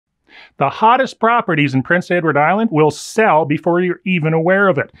The hottest properties in Prince Edward Island will sell before you're even aware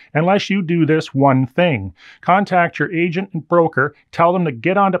of it, unless you do this one thing. Contact your agent and broker, tell them to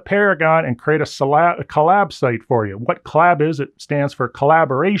get onto Paragon and create a collab site for you. What collab is, it stands for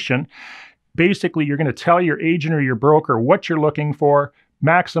collaboration. Basically, you're going to tell your agent or your broker what you're looking for,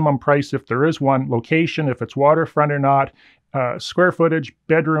 maximum price if there is one, location if it's waterfront or not, square footage,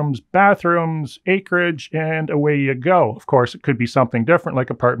 bedrooms, bathrooms, acreage, and away you go. Of course, it could be something different like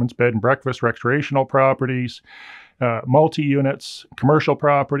apartments, bed and breakfast, recreational properties, multi-units, commercial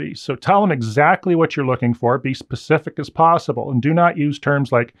properties. So tell them exactly what you're looking for. Be specific as possible. And do not use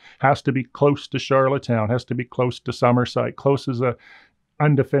terms like has to be close to Charlottetown, has to be close to Summerside. Close is a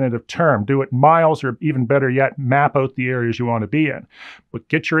undefinitive term. Do it miles, or even better yet, map out the areas you want to be in. But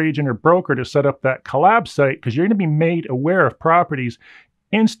get your agent or broker to set up that collab site, because you're going to be made aware of properties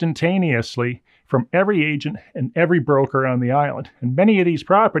instantaneously from every agent and every broker on the island. And many of these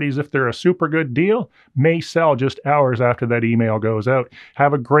properties, if they're a super good deal, may sell just hours after that email goes out.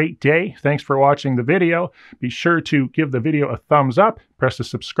 Have a great day. Thanks for watching the video. Be sure to give the video a thumbs up, press the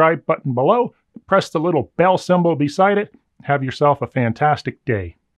subscribe button below, press the little bell symbol beside it. Have yourself a fantastic day.